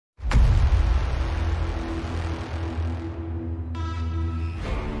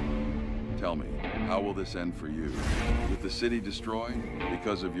How will this end for you? With the city destroyed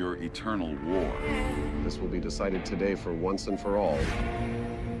because of your eternal war? This will be decided today for once and for all.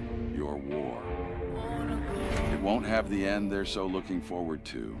 Your war. It won't have the end they're so looking forward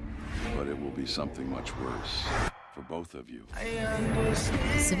to, but it will be something much worse for both of you.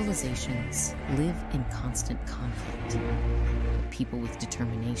 Civilizations live in constant conflict. People with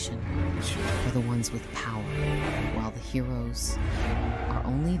determination are the ones with power, while the heroes are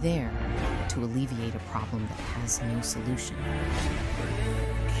only there to alleviate a problem that has no solution.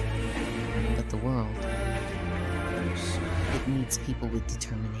 But the world, it needs people with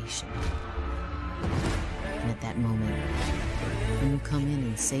determination. And at that moment, when you come in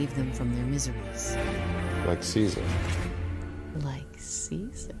and save them from their miseries. Like Caesar. Like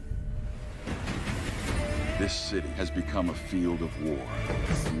Caesar. This city has become a field of war.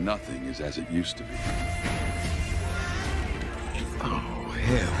 Nothing is as it used to be. Oh,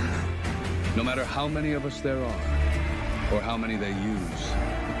 hell. No matter how many of us there are, or how many they use,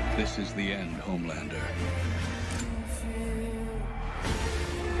 this is the end, Homelander.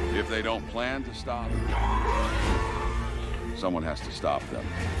 If they don't plan to stop, someone has to stop them.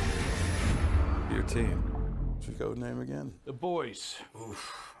 Your team. What's your code name again? The boys.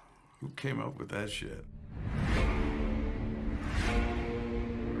 Oof. Who came up with that shit?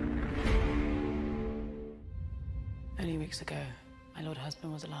 Only weeks ago, my lord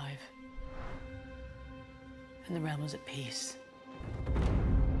husband was alive. And the realm was at peace.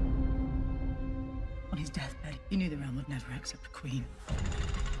 On his deathbed, he knew the realm would never accept a queen.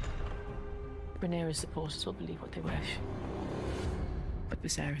 Rhaenyra's supporters will believe what they wish. But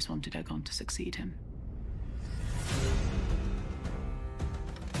Viserys wanted Aegon to succeed him.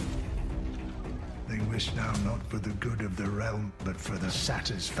 They wish now not for the good of the realm, but for the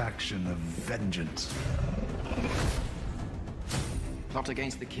satisfaction of vengeance. Plot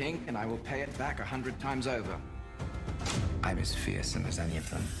against the king, and I will pay it back 100 times over. I'm as fearsome as any of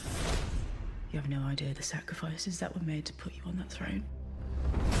them. You have no idea the sacrifices that were made to put you on that throne.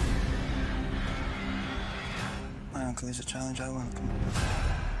 My uncle is a challenge I welcome.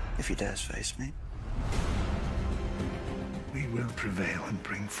 If he dares face me. We will prevail and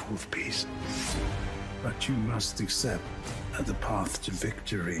bring forth peace. But you must accept that the path to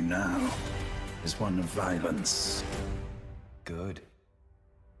victory now is one of violence. Good.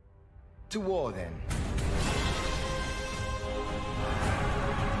 To war, then.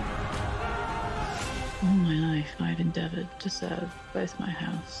 All my life, I've endeavored to serve both my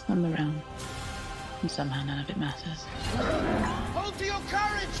house and the realm. And somehow none of it matters. Hold to your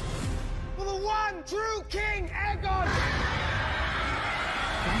courage! For the one true King, Aegon!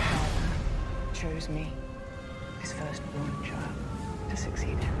 My father chose me, his firstborn child, to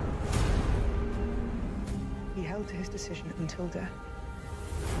succeed him. He held to his decision until death.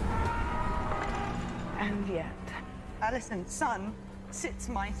 And yet, Alicent's son sits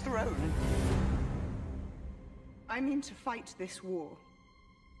my throne. I mean to fight this war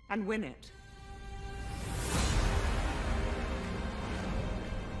and win it.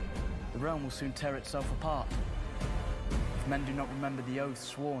 The realm will soon tear itself apart. If men do not remember the oath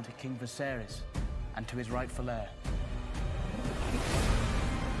sworn to King Viserys and to his rightful heir.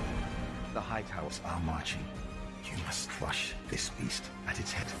 The Hightows are marching. You must crush this beast at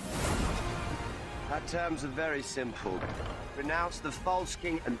its head. Our terms are very simple. Renounce the false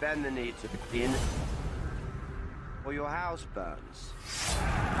king and bend the knee to the king, or your house burns.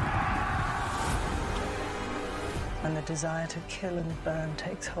 When the desire to kill and burn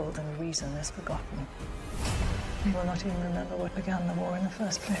takes hold and reason is forgotten, we will not even remember what began the war in the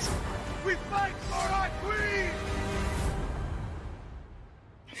first place. We fight for our queen!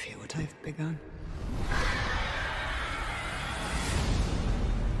 I feel what I've begun.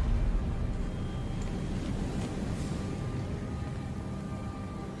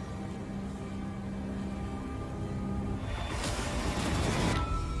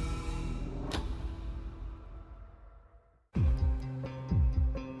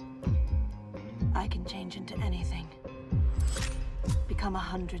 I can change into anything. Become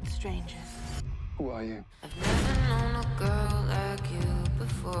 100 strangers. Who are you? I've never known a girl like you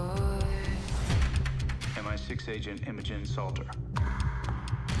before. MI6 agent Imogen Salter.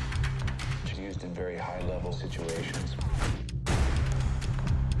 She's used in very high-level situations,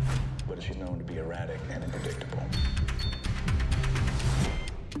 but she's known to be erratic and unpredictable.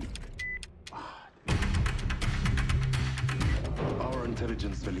 Our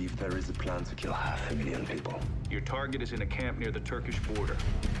intelligence believe there is a plan to kill 500,000 people. Your target is in a camp near the Turkish border.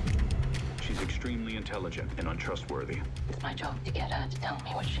 She's extremely intelligent and untrustworthy. It's my job to get her to tell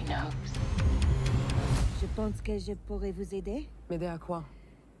me what she knows. Je pense que je pourrais vous aider. M'aider à quoi?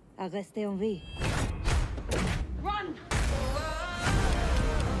 À rester en vie. Run!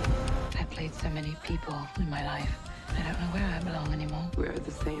 I played so many people in my life. I don't know where I belong anymore. We're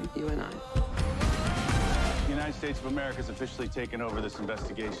the same, you and I. The United States of America has officially taken over this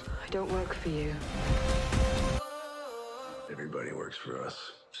investigation. I don't work for you. Everybody works for us,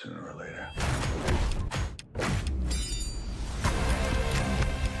 sooner or later.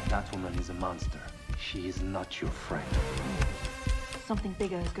 That woman is a monster. She is not your friend. Something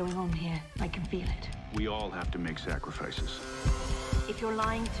bigger is going on here. I can feel it. We all have to make sacrifices. If you're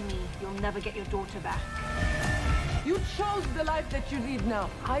lying to me, you'll never get your daughter back. You chose the life that you lead now.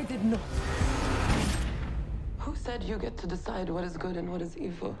 I did not. Who said you get to decide what is good and what is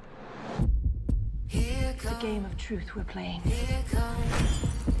evil? It's a game of truth we're playing.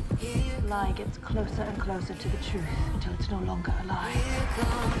 Lie gets closer and closer to the truth until it's no longer a lie.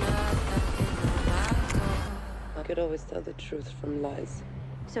 I could always tell the truth from lies.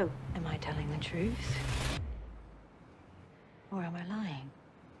 So, am I telling the truth? Or am I lying?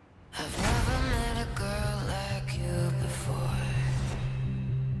 I've never met a girl like you before.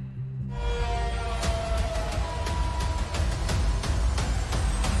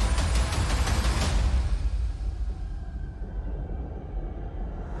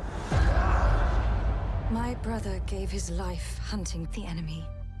 My brother gave his life hunting the enemy.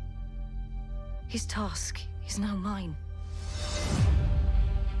 His task is now mine.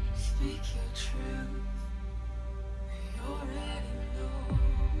 Speak your truth. We already know.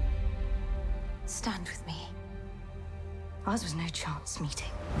 Stand with me. Ours was no chance meeting.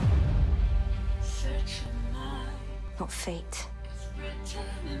 Search your mind. Not fate, It's written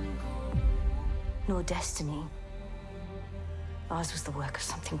in gold. nor destiny. Ours was the work of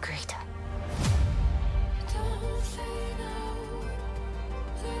something greater. Don't say no.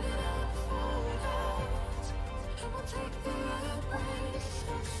 Let it unfold out. And we'll take the embrace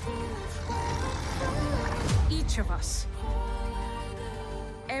and see Each of us,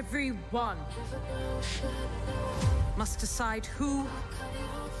 everyone, must decide who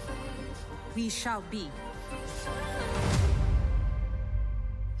we shall be.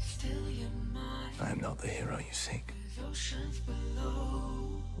 I am not the hero you seek.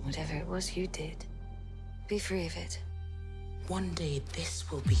 Whatever it was you did, be free of it. One day this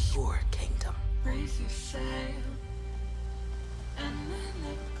will be your kingdom. Raise your sail and then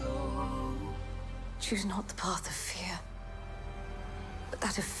let go. Choose not the path of fear, but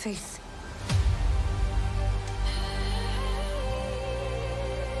that of faith.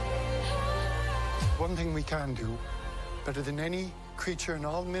 One thing we can do, better than any creature in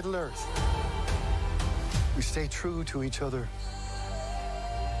all Middle-earth, we stay true to each other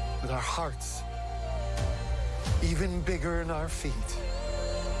with our hearts even bigger in our feet.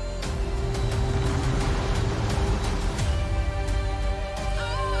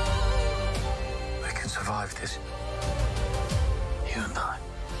 We can survive this. You and I.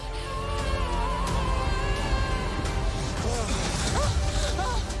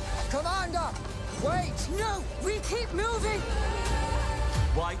 Commander! Wait! No! We keep moving!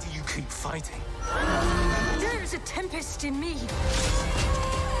 Why do you keep fighting? There is a tempest in me.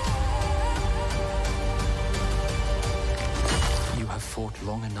 You have fought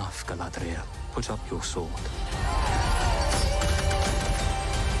long enough, Galadriel. Put up your sword.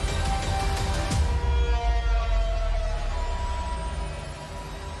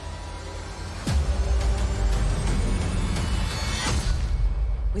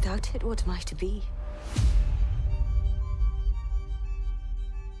 Without it, what am I to be?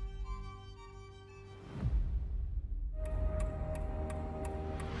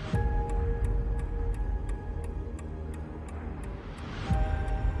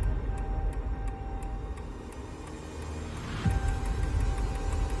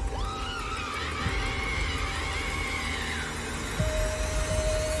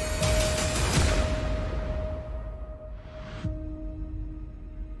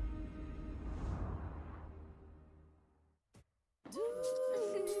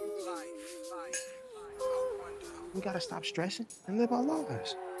 We gotta stop stressing and live our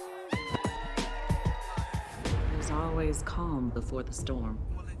lives. There's always calm before the storm.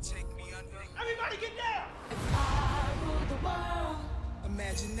 Everybody get down!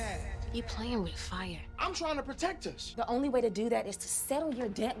 Imagine that. You playing with fire. I'm trying to protect us. The only way to do that is to settle your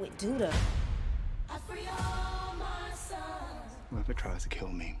debt with Duda. Whoever tries to kill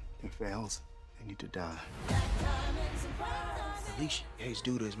me and fails, they need to die. Alicia hates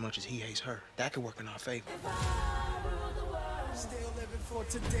Duda as much as he hates her. That could work in our favor. Still living for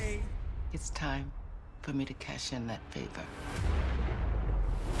today. It's time for me to cash in that favor.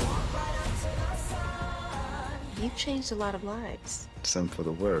 You've changed a lot of lives. Some for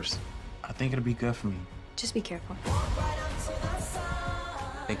the worse. I think it'll be good for me Just be careful.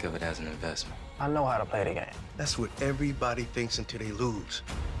 Think of it as an investment. I know how to play the game. That's what everybody thinks until they lose.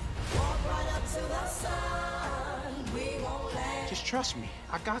 Just trust me.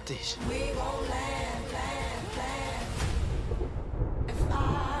 I got this.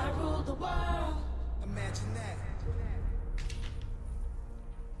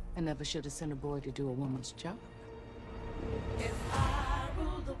 I never should have sent a boy to do a woman's job.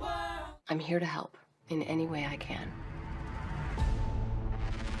 I'm here to help in any way I can.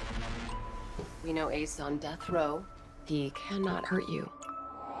 We know Ace on death row. He cannot hurt you.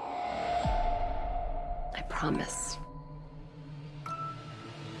 I promise.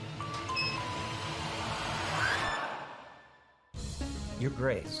 Your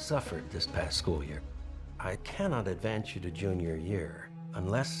grades suffered this past school year. I cannot advance you to junior year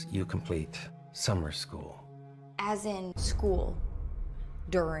unless you complete summer school. As in school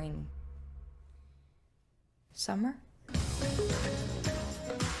during summer?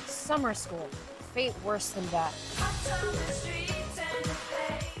 Summer school. Fate worse than that.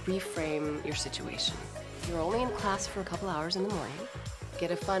 Reframe your situation. You're only in class for a couple hours in the morning.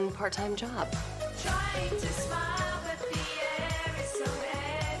 Get a fun part-time job.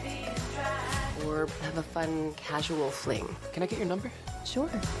 Or have a fun casual fling. Can I get your number? Sure.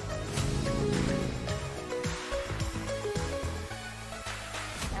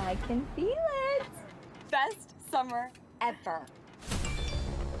 I can feel it. Best summer ever.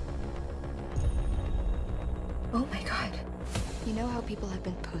 Oh my God. You know how people have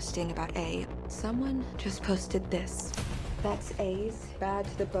been posting about A? Someone just posted this. That's A's bad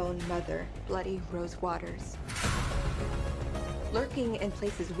to the bone mother, bloody Rose Waters. Lurking in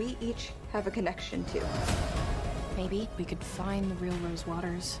places we each have a connection to. Maybe we could find the real Rose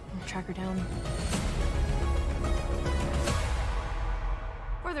Waters and track her down.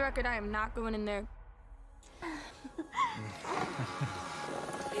 For the record, I am not going in there.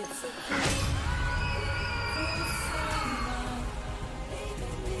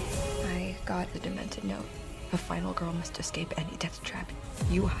 I got the demented note. The final girl must escape any death trap.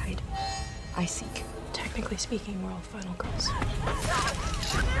 You hide. I seek. Technically speaking, we're all final girls.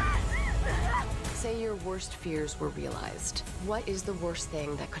 Say your worst fears were realized. What is the worst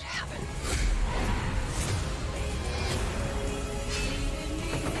thing that could happen?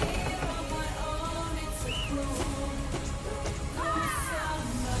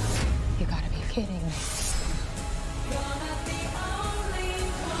 You gotta be kidding me.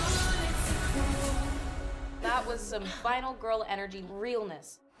 That was some final girl energy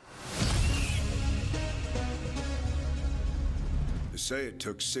realness. They say it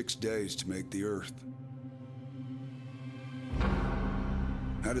took 6 days to make the Earth.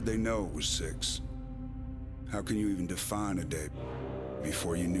 How did they know it was 6? How can you even define a day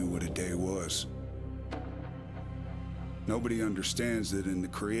before you knew what a day was? Nobody understands that in the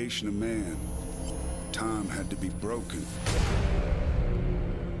creation of man, time had to be broken.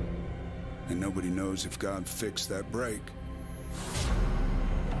 And nobody knows if God fixed that break.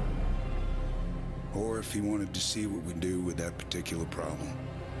 Or if he wanted to see what we do with that particular problem.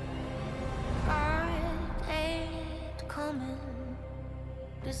 God ain't coming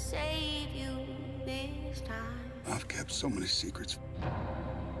to save you this time. I've kept so many secrets.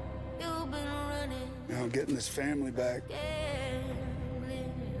 You've been running. Now getting this family back.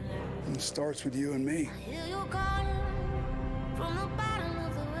 And it starts with you and me. I hear you calling from the bottom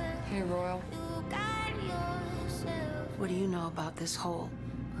of the well. Hey, Royal. You guide yourself. What do you know about this hole?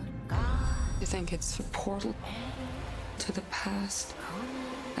 I think it's a portal to the past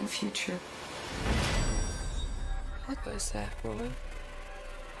and future. What was that, Roy?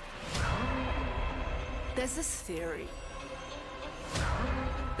 There's this theory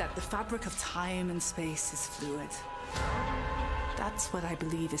that the fabric of time and space is fluid. That's what I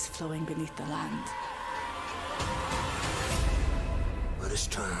believe is flowing beneath the land. But this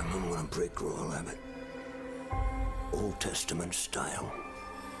time, I'm gonna break Royal Abbott. Old Testament style.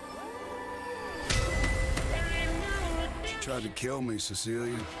 She tried to kill me,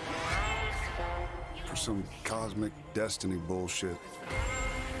 Cecilia. For some cosmic destiny bullshit.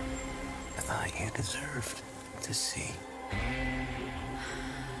 I thought you deserved to see.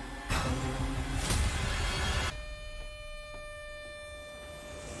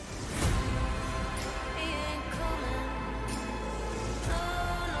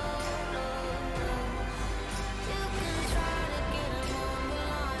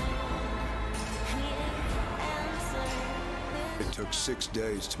 It took 6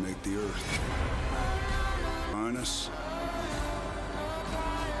 days to make the Earth. Minus.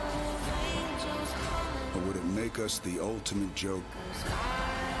 Or would it make us the ultimate joke?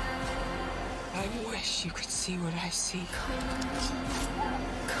 I wish you could see what I see.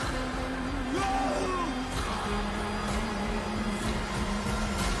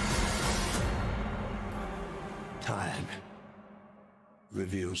 Time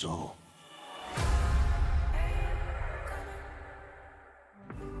reveals all.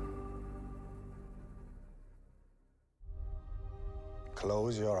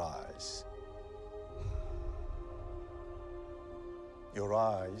 Close your eyes. Your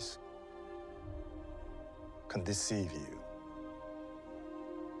eyes can deceive you.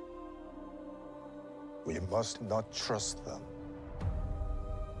 We must not trust them.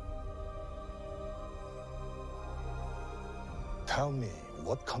 Tell me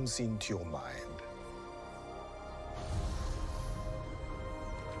what comes into your mind.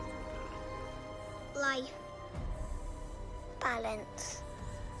 Life. Balance.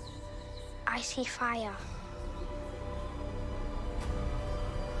 I see fire.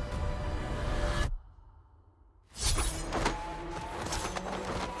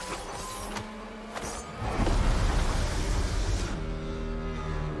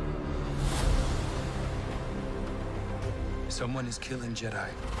 Someone is killing Jedi.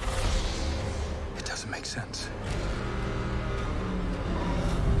 It doesn't make sense.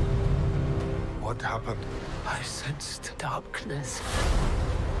 What happened? I sensed darkness.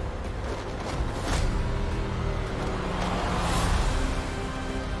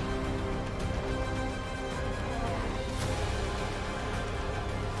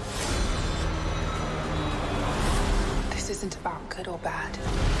 This isn't about good or bad.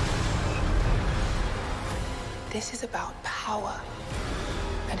 This is about power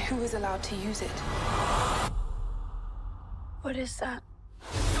and who is allowed to use it. What is that?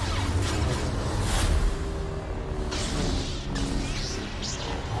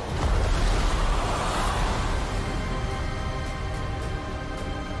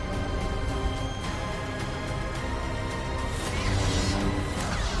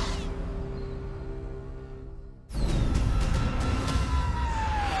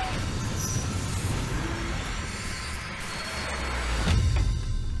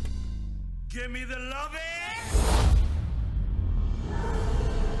 Give me the loving!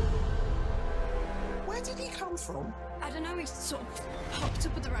 Where did he come from? I don't know, he sort of popped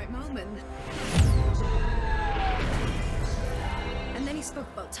up at the right moment. And then he spoke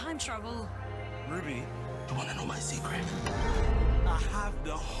about time travel. Ruby, You want to know my secret? I have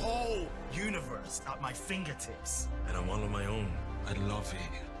the whole universe at my fingertips. And I'm all on my own. I'd love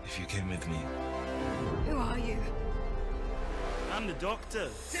it if you came with me. Who are you? I'm the Doctor.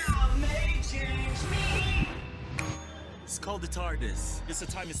 Time may change me. It's called the TARDIS. It's a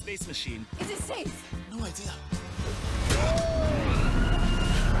time and space machine. Is it safe? No idea.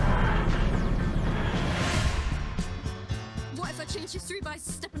 What if I change history by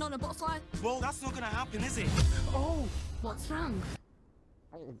stepping on a butterfly? Well, that's not gonna happen, is it? Oh, what's wrong?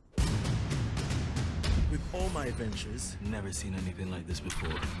 With all my adventures, Never seen anything like this before.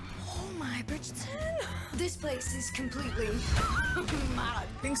 Oh my, Bridgerton! This place is completely mad.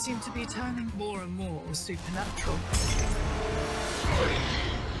 Things seem to be turning more and more supernatural.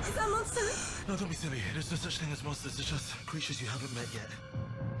 Is that a monster? No, don't be silly. There's no such thing as monsters. It's just creatures you haven't met yet.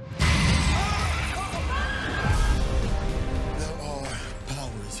 there are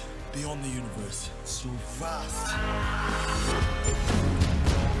powers beyond the universe, so vast.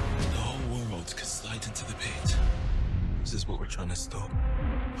 The whole world could slide into the pit. This is what we're trying to stop.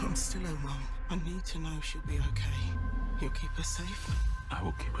 I'm still her mum. I need to know she'll be okay. You'll keep her safe? I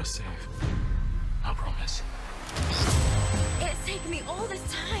will keep her safe. I promise. It's taken me all this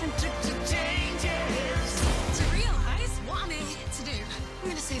time to realize what I'm here to do. I'm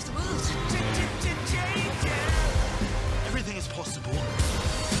gonna save the world. Everything is possible.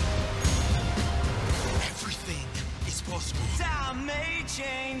 Everything is possible. Time may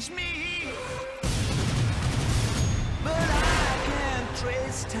change me, but I can't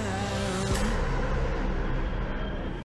trace time.